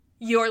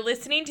You're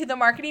listening to the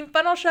Marketing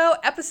Funnel Show,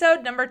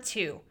 episode number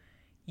 2.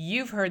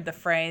 You've heard the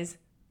phrase,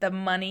 the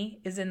money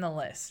is in the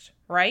list,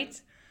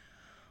 right?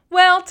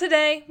 Well,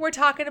 today we're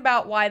talking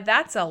about why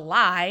that's a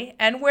lie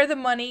and where the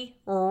money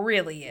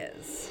really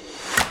is.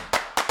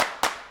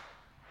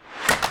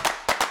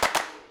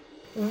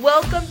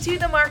 Welcome to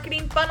the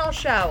Marketing Funnel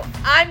Show.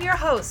 I'm your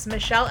host,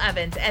 Michelle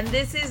Evans, and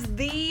this is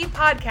the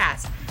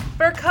podcast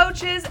for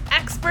coaches,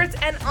 experts,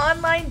 and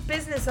online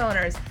business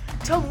owners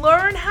to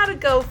learn how to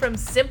go from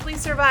simply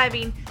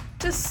surviving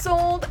to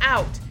sold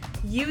out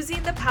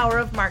using the power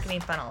of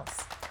marketing funnels.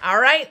 All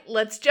right,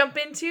 let's jump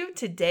into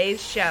today's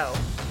show.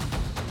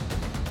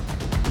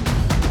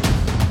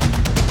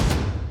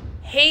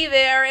 Hey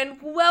there,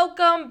 and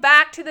welcome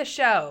back to the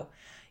show.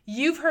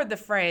 You've heard the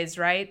phrase,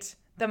 right?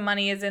 The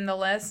money is in the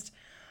list.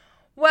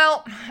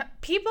 Well,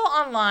 people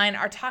online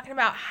are talking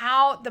about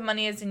how the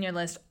money is in your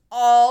list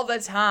all the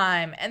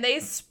time, and they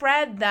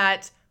spread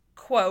that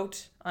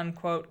quote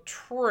unquote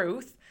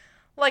truth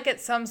like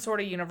it's some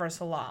sort of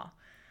universal law.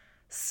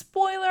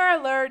 Spoiler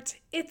alert,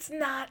 it's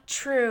not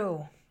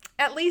true.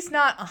 At least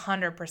not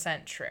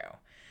 100% true.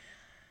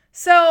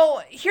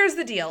 So here's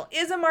the deal.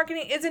 Is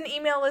an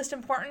email list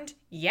important?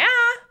 Yeah,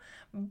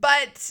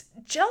 but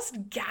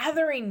just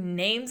gathering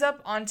names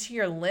up onto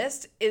your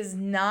list is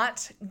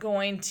not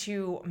going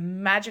to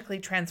magically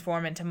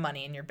transform into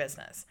money in your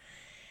business.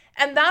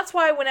 And that's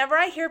why whenever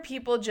I hear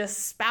people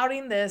just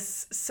spouting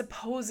this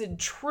supposed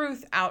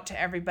truth out to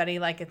everybody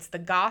like it's the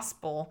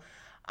gospel,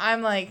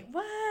 I'm like,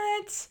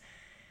 what?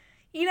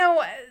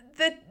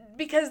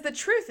 Because the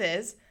truth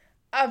is,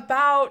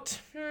 about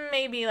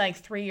maybe like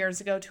 3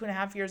 years ago,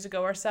 2.5 years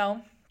ago or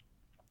so,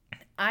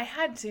 I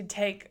had to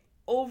take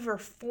over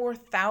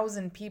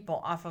 4,000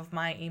 people off of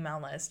my email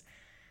list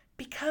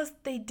because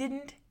they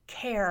didn't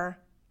care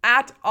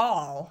at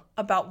all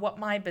about what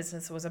my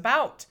business was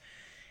about.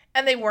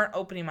 And they weren't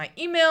opening my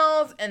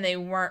emails, and they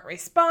weren't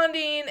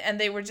responding, and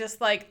they were just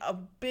like a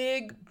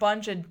big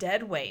bunch of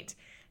dead weight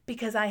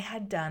because I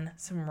had done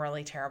some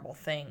really terrible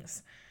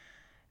things,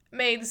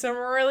 made some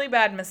really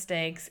bad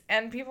mistakes,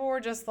 and people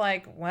were just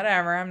like,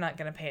 whatever, I'm not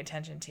going to pay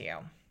attention to you.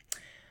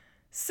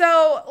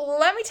 So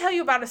let me tell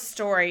you about a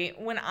story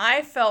when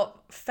I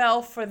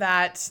fell for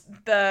that,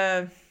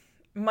 the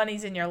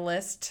money's in your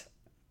list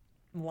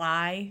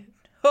lie,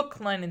 hook,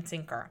 line, and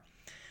sinker.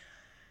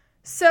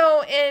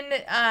 So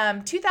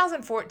in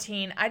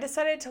 2014, I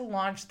decided to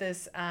launch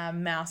this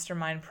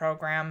mastermind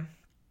program.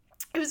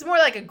 It was more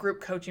like a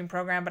group coaching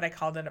program, but I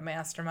called it a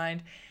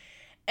mastermind.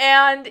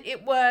 And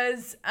it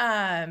was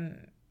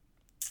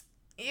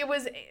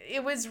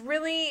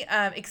really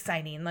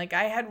exciting. Like,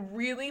 I had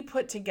really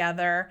put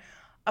together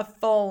a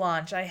full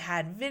launch. I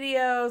had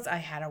videos, I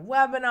had a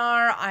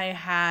webinar, I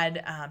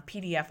had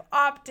PDF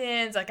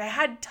opt-ins. Like, I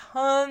had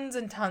tons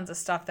and tons of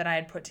stuff that I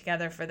had put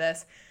together for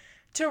this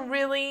to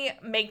really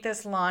make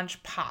this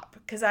launch pop,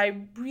 because I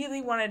really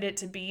wanted it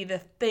to be the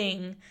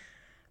thing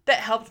that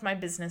helped my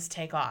business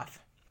take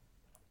off.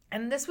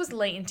 And this was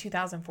late in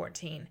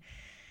 2014.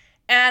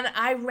 And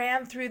I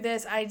ran through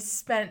this. I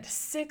spent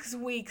 6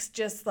 weeks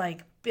just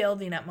like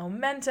building up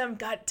momentum,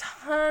 got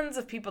tons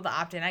of people to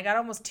opt in. I got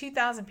almost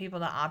 2,000 people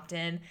to opt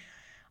in.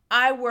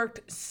 I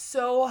worked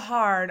so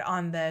hard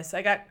on this.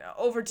 I got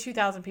over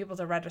 2,000 people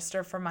to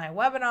register for my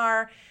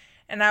webinar.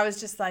 And I was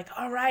just like,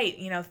 all right,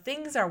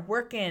 things are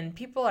working.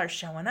 People are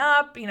showing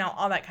up,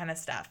 all that kind of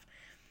stuff.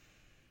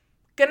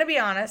 Gonna be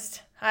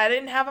honest, I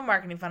didn't have a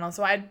marketing funnel.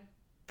 So I'd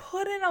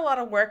put in a lot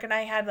of work and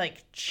I had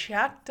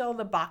checked all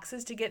the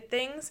boxes to get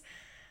things.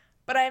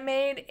 But I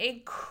made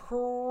a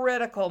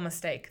critical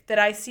mistake that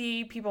I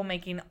see people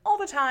making all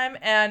the time.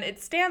 And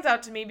it stands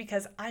out to me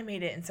because I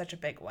made it in such a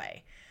big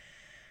way.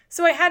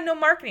 So I had no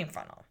marketing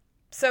funnel.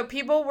 So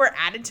people were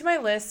added to my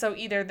list. So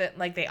either that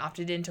they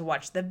opted in to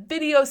watch the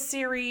video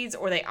series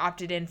or they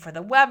opted in for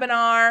the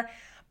webinar,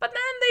 but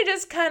then they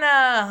just kind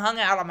of hung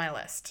out on my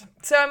list.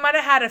 So I might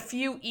have had a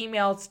few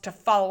emails to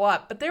follow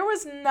up, but there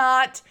was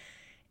not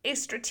a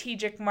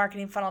strategic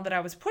marketing funnel that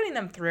I was putting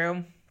them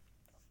through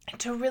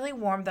to really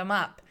warm them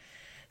up.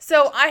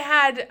 So I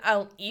had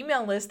an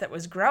email list that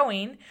was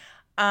growing,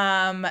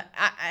 and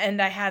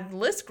I had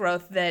list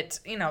growth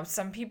that,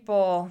 some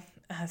people,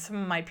 some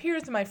of my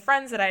peers and my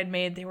friends that I had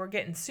made, they were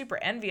getting super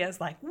envious,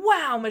 like,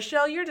 wow,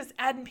 Michelle, you're just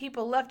adding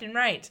people left and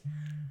right.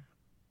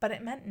 But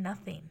it meant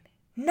nothing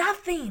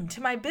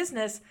to my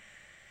business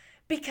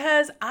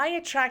because I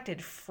attracted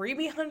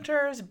freebie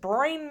hunters,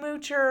 brain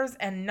moochers,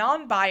 and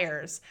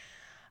non-buyers.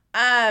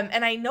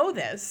 And I know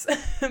this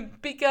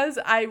because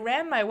I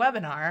ran my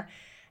webinar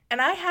and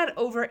I had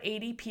over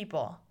 80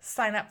 people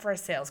sign up for a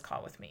sales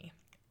call with me.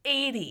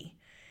 80.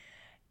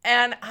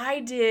 And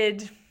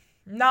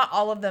not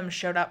all of them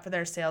showed up for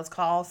their sales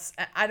calls.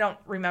 I don't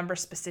remember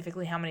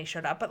specifically how many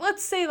showed up, but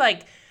let's say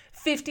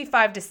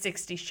 55 to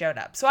 60 showed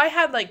up. So I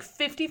had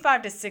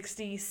 55 to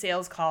 60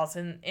 sales calls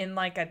in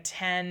a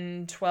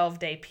 10, 12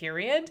 day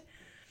period.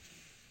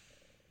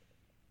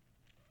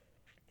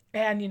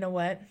 And you know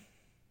what?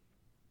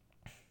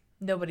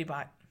 Nobody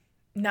bought.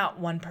 Not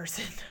one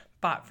person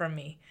bought from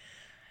me.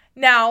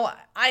 Now,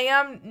 I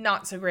am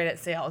not so great at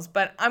sales,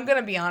 but I'm going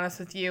to be honest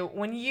with you.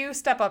 When you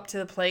step up to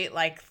the plate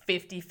like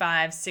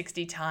 55,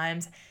 60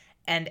 times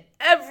and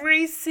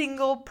every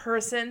single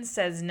person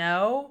says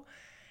no,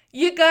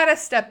 you got to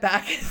step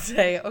back and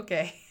say,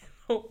 okay,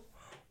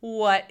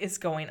 what is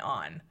going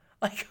on?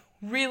 Like,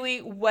 really,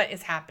 what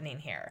is happening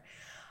here?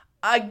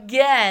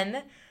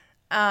 Again,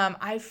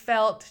 I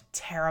felt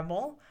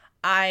terrible.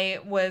 I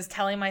was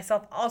telling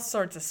myself all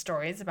sorts of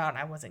stories about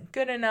I wasn't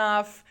good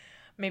enough.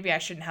 Maybe I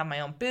shouldn't have my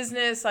own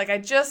business. Like, I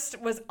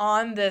just was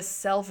on this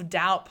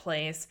self-doubt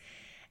place.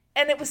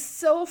 And it was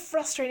so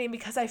frustrating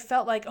because I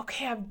felt like,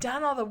 okay, I've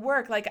done all the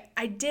work. Like,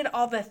 I did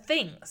all the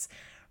things,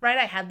 right?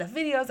 I had the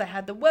videos, I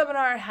had the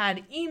webinar, I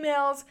had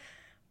emails,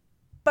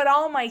 but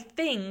all my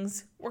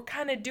things were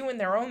kind of doing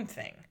their own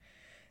thing.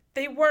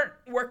 They weren't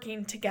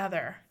working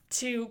together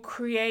to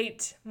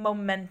create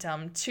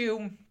momentum,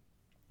 to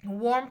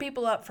warm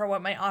people up for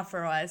what my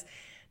offer was.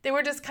 They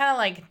were just kind of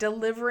like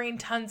delivering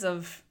tons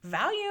of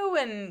value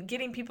and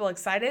getting people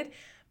excited,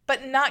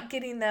 but not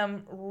getting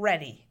them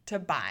ready to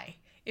buy.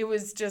 It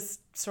was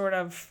just sort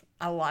of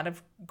a lot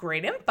of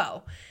great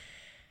info.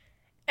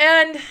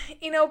 And,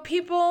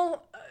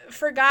 people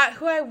forgot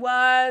who I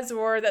was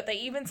or that they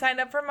even signed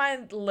up for my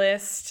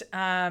list.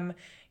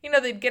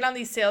 They'd get on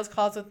these sales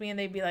calls with me and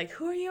they'd be like,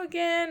 who are you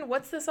again?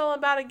 What's this all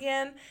about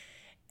again?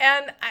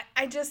 And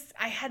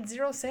I had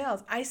zero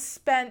sales. I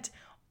spent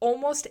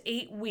almost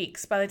 8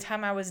 weeks by the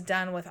time I was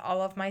done with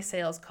all of my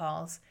sales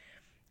calls,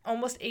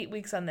 almost 8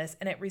 weeks on this,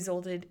 and it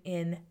resulted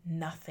in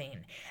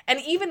nothing. And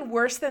even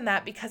worse than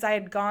that, because I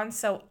had gone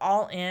so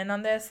all in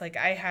on this, like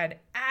I had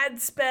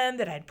ad spend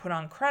that I'd put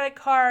on credit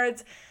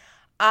cards.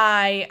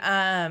 I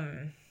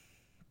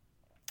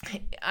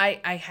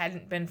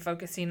hadn't been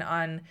focusing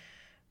on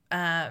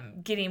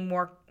getting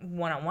more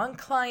one-on-one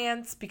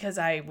clients because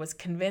I was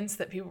convinced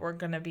that people were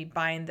going to be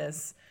buying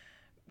this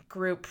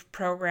group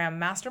program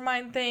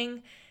mastermind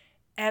thing.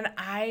 And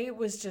I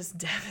was just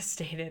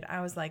devastated.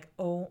 I was like,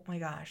 oh my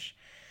gosh.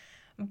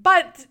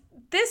 But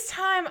this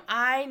time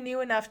I knew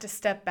enough to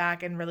step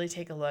back and really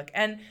take a look.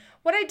 And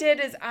what I did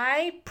is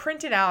I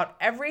printed out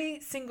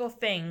every single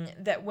thing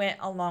that went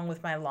along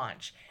with my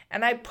launch.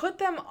 And I put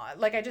them,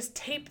 like I just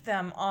taped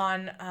them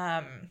on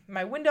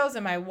my windows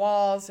and my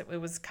walls. It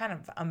was kind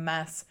of a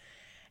mess.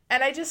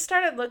 And I just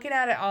started looking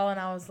at it all and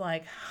I was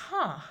like,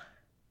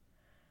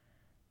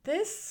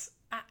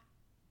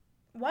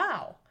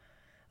 wow.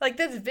 Like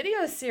this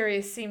video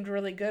series seemed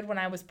really good when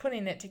I was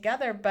putting it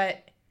together,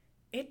 but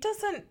it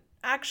doesn't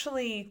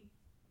actually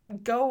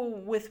go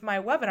with my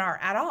webinar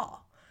at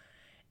all.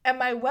 And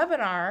my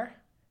webinar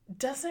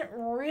doesn't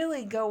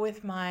really go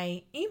with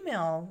my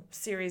email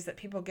series that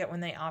people get when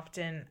they opt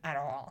in at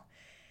all.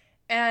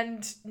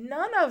 And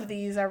none of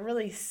these are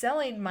really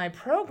selling my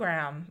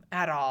program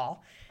at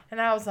all. And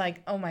I was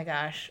like, oh my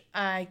gosh,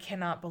 I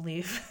cannot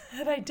believe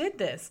that I did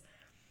this.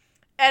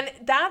 And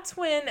that's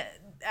when,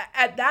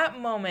 at that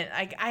moment,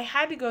 I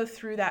had to go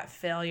through that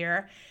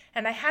failure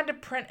and I had to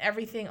print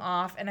everything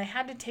off and I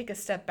had to take a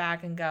step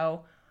back and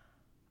go,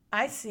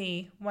 I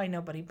see why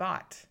nobody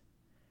bought.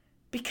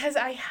 Because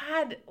I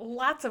had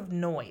lots of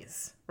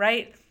noise,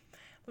 right?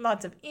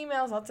 Lots of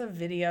emails, lots of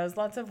videos,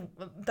 lots of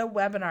the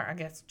webinar, I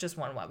guess just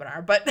one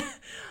webinar, but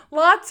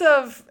lots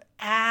of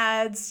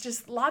ads,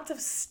 just lots of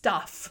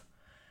stuff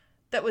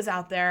that was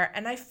out there.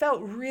 And I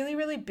felt really,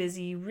 really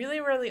busy,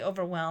 really, really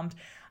overwhelmed.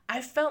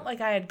 I felt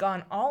like I had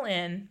gone all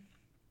in.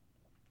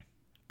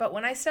 But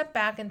when I stepped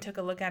back and took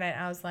a look at it,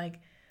 I was like,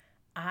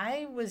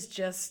 I was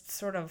just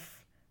sort of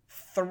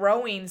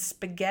throwing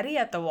spaghetti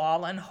at the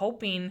wall and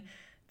hoping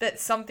that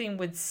something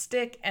would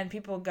stick and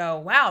people go,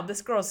 wow,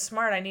 this girl's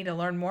smart. I need to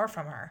learn more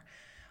from her.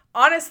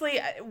 Honestly,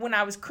 when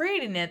I was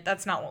creating it,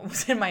 that's not what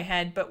was in my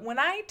head. But when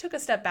I took a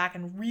step back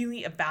and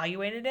really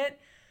evaluated it,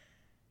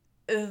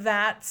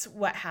 that's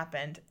what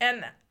happened.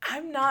 And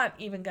I'm not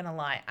even going to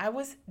lie. I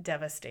was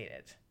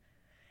devastated.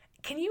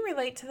 Can you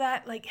relate to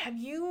that? Like, have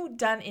you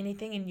done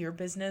anything in your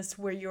business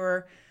where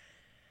you've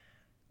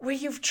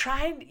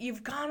tried,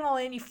 you've gone all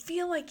in, you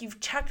feel like you've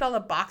checked all the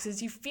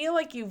boxes, you feel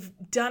like you've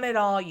done it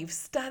all, you've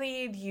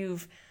studied,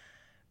 you've,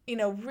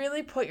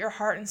 really put your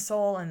heart and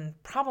soul and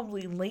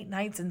probably late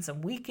nights and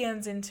some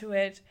weekends into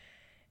it,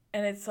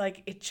 and it's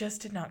like, it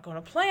just did not go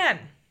to plan.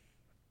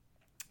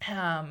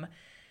 And,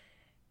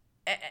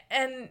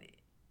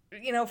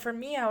 for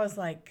me, I was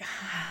like,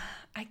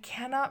 I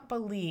cannot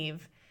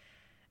believe,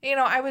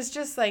 I was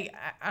just like,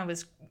 I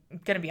was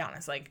going to be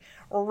honest, like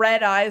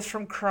red eyes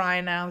from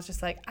crying. I was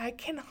just like, I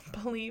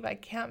cannot believe I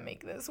can't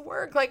make this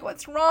work. Like,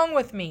 what's wrong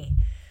with me?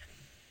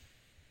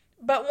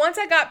 But once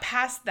I got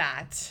past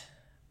that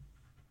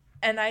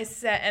and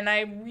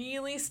I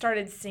really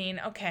started seeing,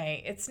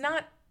 okay, it's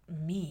not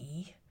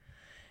me,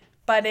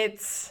 but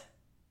it's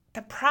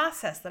the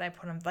process that I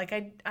put in.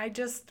 Like I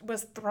just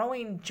was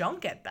throwing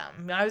junk at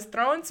them. I was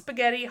throwing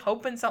spaghetti,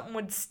 hoping something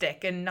would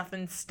stick and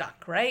nothing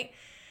stuck, right?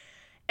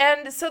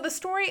 And so the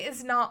story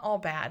is not all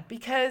bad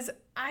because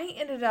I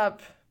ended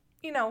up,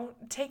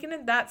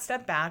 taking that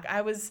step back.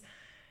 I was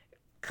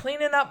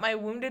cleaning up my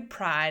wounded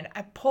pride.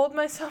 I pulled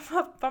myself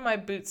up by my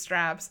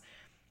bootstraps,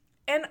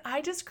 and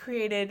I just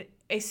created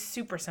a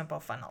super simple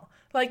funnel.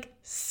 Like,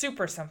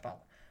 super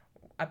simple.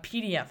 A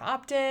PDF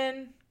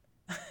opt-in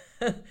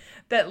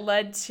that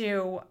led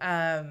to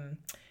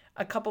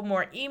a couple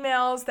more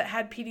emails that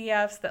had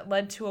PDFs that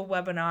led to a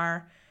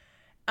webinar.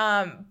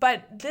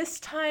 But this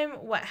time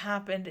what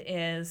happened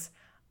is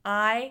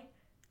I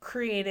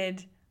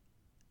created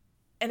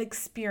an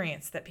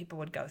experience that people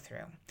would go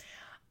through.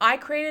 I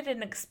created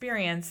an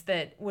experience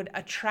that would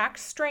attract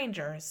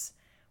strangers,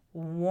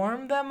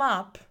 warm them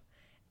up,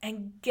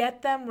 and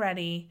get them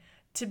ready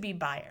to be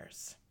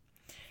buyers.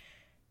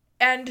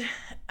 And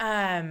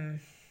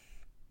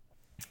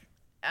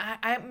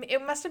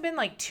it must have been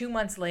like 2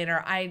 months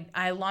later,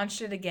 I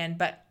launched it again,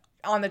 but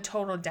on the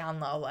total down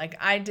low. Like,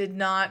 I did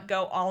not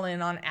go all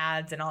in on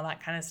ads and all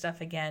that kind of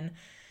stuff again.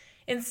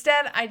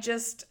 Instead, I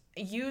just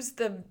used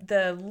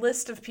the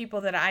list of people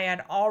that I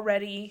had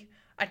already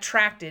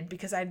attracted,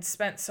 because I'd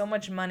spent so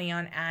much money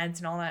on ads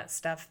and all that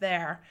stuff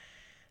there,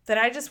 that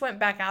I just went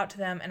back out to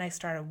them and I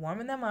started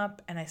warming them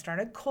up and I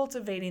started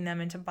cultivating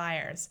them into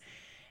buyers.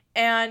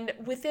 And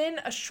within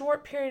a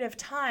short period of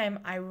time,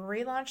 I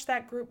relaunched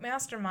that group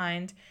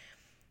mastermind.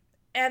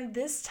 And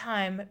this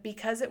time,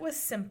 because it was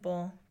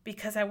simple,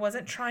 because I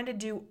wasn't trying to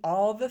do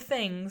all the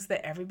things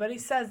that everybody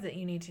says that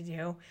you need to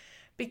do,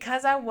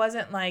 because I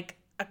wasn't like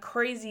a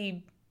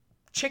crazy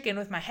chicken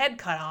with my head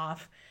cut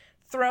off,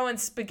 throwing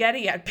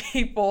spaghetti at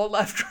people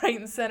left, right,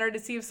 and center to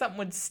see if something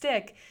would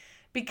stick,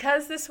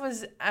 because this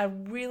was a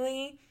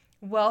really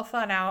well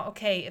thought out,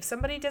 okay, if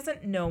somebody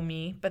doesn't know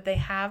me, but they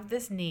have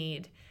this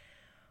need,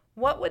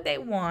 what would they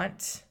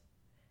want?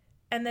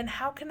 And then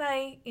how can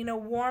I,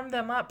 warm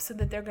them up so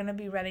that they're going to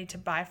be ready to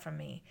buy from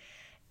me?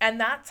 And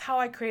that's how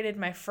I created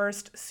my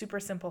first super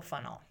simple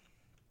funnel.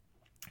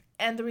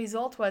 And the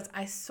result was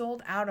I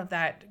sold out of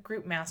that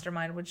group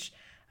mastermind, which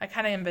I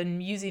kind of have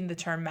been using the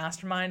term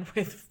mastermind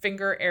with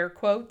finger air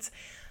quotes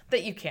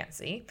that you can't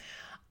see.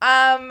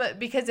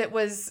 Because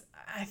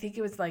I think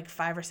it was like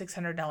 $500 or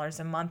 $600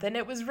 a month. And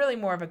it was really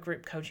more of a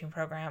group coaching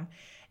program.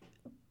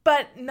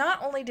 But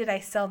not only did I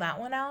sell that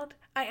one out,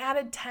 I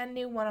added 10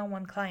 new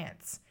one-on-one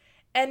clients.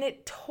 And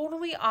it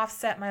totally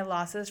offset my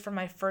losses from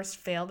my first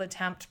failed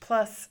attempt,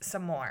 plus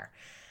some more.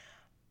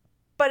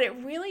 But it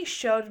really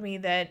showed me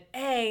that,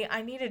 A,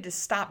 I needed to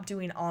stop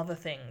doing all the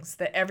things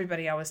that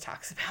everybody always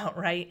talks about,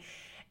 right?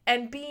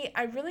 And B,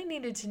 I really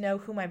needed to know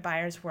who my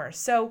buyers were.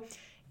 So,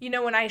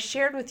 when I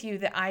shared with you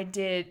that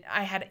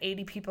I had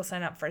 80 people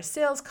sign up for a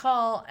sales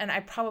call, and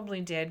I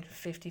probably did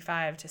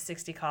 55 to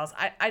 60 calls.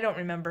 I don't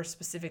remember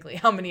specifically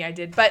how many I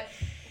did, but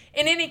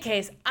in any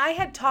case, I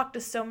had talked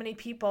to so many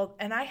people,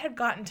 and I had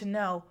gotten to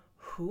know,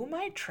 who am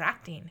I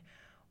attracting?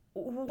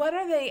 What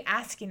are they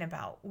asking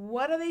about?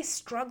 What are they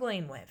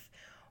struggling with?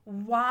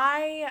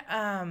 Why,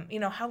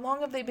 how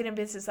long have they been in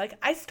business? Like,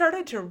 I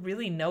started to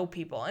really know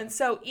people. And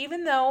so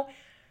even though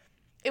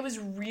it was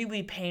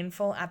really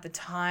painful at the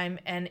time,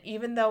 and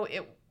even though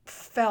it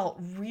felt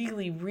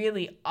really,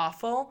 really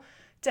awful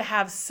to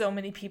have so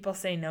many people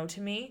say no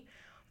to me,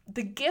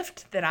 the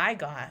gift that I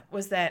got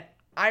was that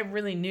I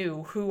really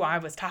knew who I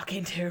was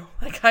talking to.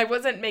 Like, I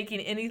wasn't making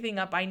anything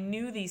up. I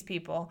knew these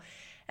people.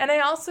 And I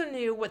also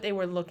knew what they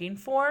were looking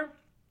for,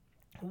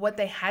 what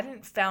they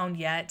hadn't found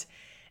yet,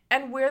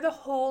 and where the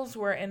holes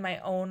were in my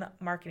own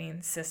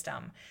marketing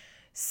system.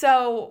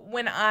 So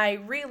when I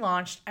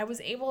relaunched, I was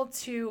able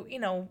to,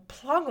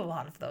 plug a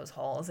lot of those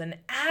holes and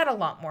add a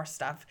lot more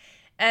stuff.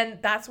 And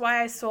that's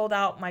why I sold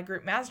out my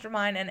group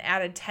mastermind and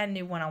added 10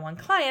 new one-on-one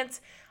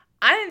clients.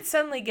 I didn't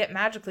suddenly get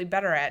magically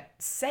better at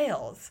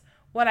sales.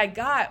 What I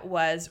got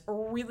was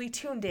really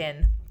tuned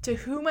in to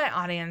who my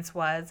audience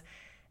was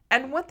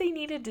and what they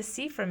needed to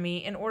see from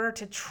me in order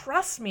to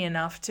trust me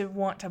enough to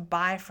want to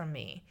buy from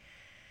me.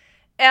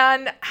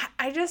 And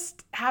I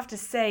just have to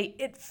say,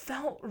 it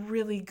felt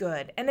really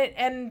good.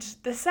 And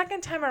the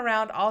second time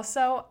around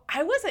also,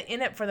 I wasn't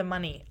in it for the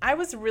money. I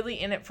was really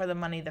in it for the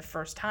money the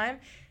first time.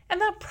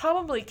 And that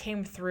probably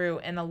came through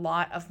in a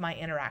lot of my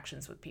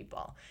interactions with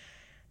people.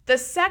 The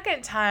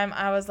second time,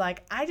 I was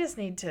like, I just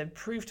need to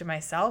prove to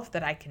myself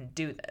that I can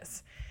do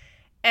this.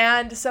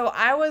 And so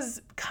I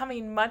was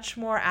coming much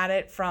more at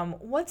it from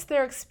what's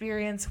their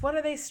experience? What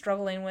are they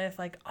struggling with?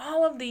 Like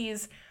all of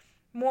these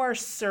more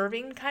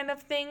serving kind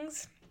of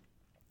things.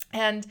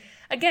 And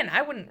again,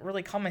 I wouldn't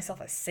really call myself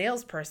a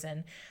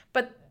salesperson,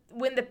 but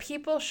when the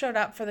people showed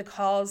up for the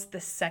calls the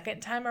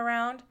second time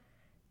around,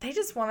 they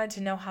just wanted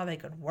to know how they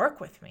could work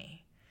with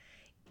me.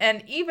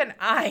 And even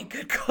I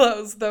could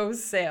close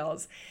those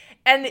sales.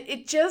 And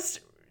it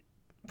just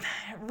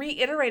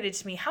reiterated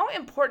to me how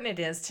important it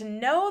is to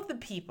know the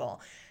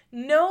people,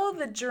 know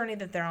the journey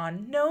that they're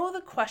on, know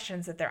the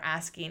questions that they're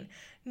asking,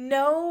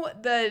 know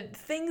the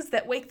things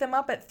that wake them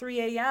up at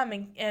 3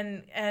 a.m.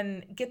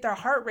 and get their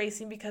heart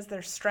racing because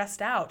they're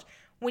stressed out.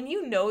 When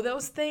you know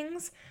those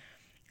things,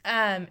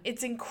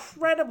 it's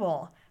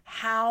incredible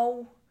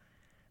how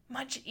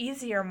much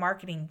easier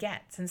marketing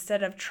gets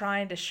instead of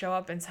trying to show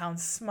up and sound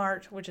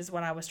smart, which is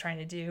what I was trying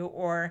to do,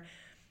 or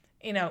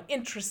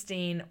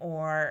interesting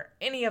or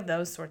any of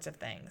those sorts of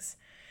things.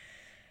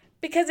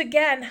 Because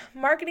again,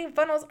 marketing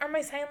funnels are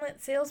my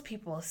silent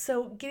salespeople.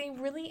 So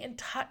getting really in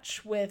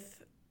touch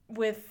with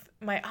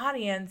my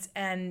audience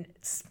and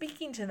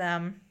speaking to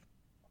them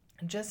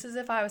just as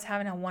if I was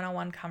having a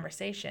one-on-one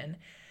conversation,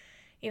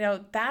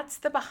 that's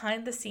the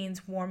behind the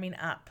scenes warming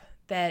up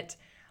that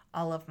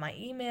all of my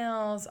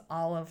emails,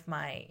 all of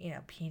my,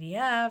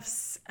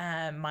 PDFs,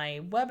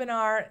 my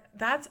webinar,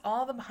 that's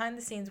all the behind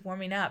the scenes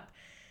warming up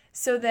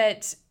so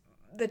that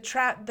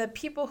the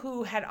people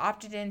who had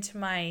opted into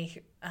my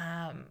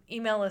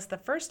email list the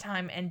first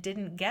time and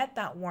didn't get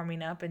that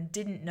warming up and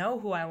didn't know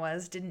who I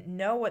was, didn't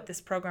know what this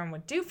program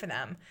would do for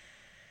them,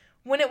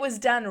 when it was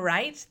done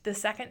right the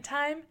second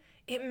time,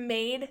 it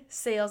made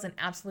sales an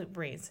absolute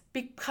breeze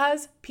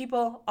because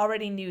people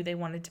already knew they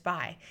wanted to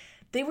buy.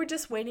 They were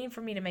just waiting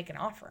for me to make an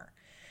offer.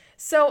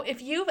 So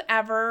if you've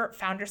ever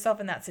found yourself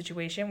in that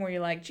situation where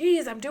you're like,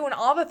 geez, I'm doing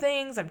all the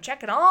things, I'm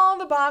checking all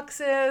the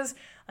boxes,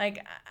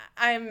 like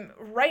I'm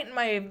writing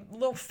my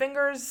little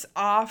fingers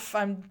off,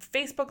 I'm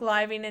Facebook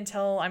Living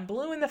until I'm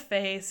blue in the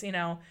face,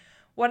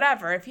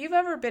 whatever. If you've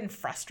ever been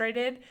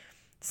frustrated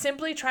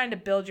simply trying to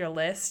build your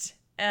list,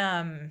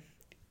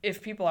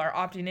 if people are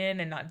opting in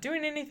and not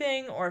doing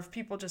anything, or if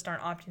people just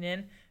aren't opting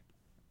in,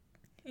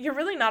 you're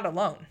really not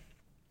alone.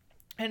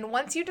 And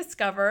once you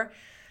discover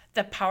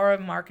the power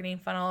of marketing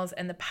funnels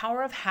and the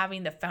power of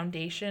having the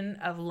foundation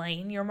of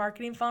laying your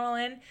marketing funnel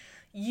in,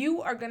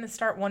 you are going to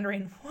start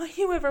wondering why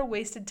you ever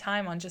wasted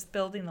time on just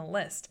building a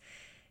list.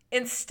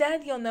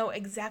 Instead, you'll know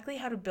exactly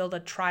how to build a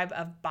tribe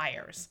of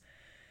buyers.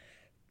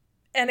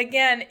 And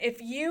again,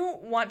 if you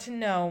want to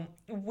know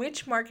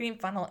which marketing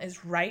funnel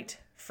is right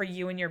for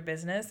you and your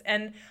business,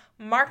 and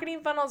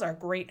marketing funnels are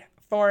great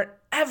for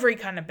every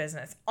kind of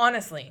business,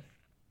 honestly,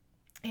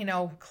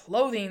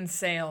 clothing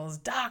sales,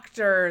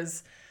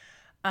 doctors,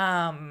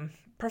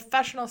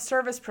 professional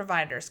service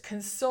providers,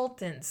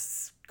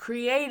 consultants,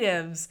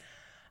 creatives.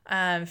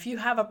 If you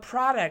have a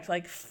product,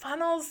 like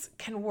funnels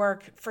can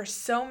work for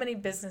so many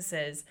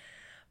businesses,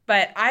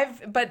 but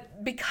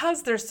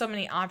because there's so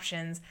many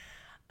options,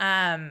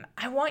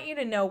 I want you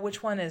to know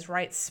which one is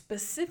right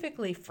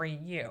specifically for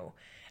you.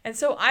 And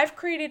so I've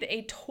created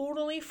a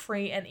totally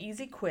free and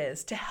easy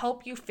quiz to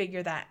help you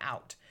figure that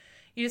out.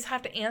 You just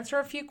have to answer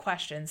a few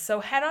questions. So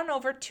head on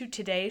over to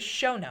today's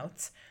show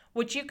notes,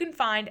 which you can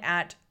find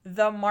at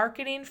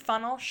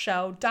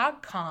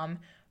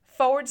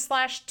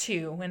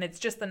themarketingfunnelshow.com/2, and it's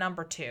just the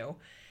number 2.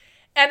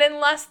 And in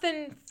less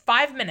than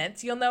 5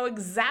 minutes, you'll know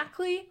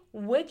exactly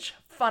which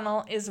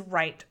funnel is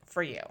right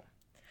for you.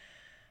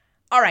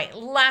 All right,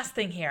 last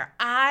thing here.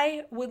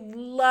 I would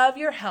love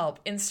your help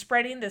in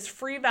spreading this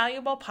free,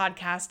 valuable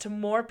podcast to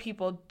more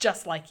people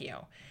just like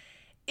you.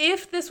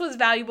 If this was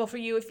valuable for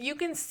you, if you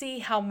can see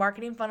how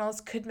marketing funnels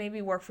could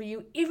maybe work for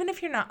you, even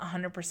if you're not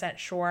 100%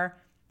 sure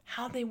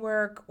how they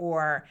work,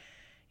 or,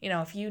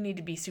 if you need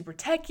to be super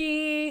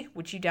techie,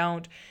 which you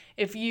don't,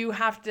 if you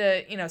have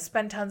to,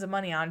 spend tons of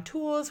money on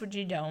tools, which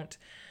you don't,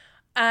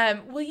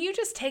 will you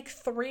just take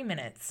 3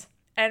 minutes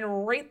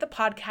and rate the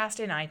podcast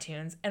in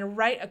iTunes and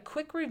write a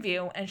quick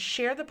review and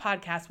share the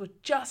podcast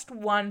with just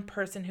one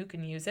person who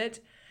can use it?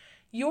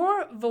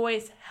 Your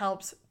voice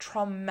helps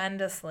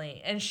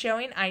tremendously in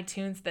showing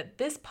iTunes that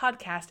this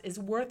podcast is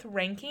worth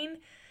ranking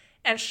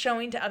and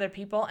showing to other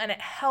people, and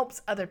it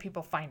helps other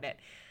people find it.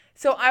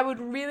 So I would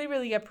really,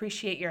 really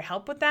appreciate your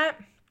help with that,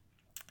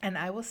 and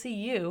I will see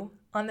you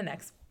on the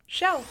next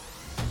show.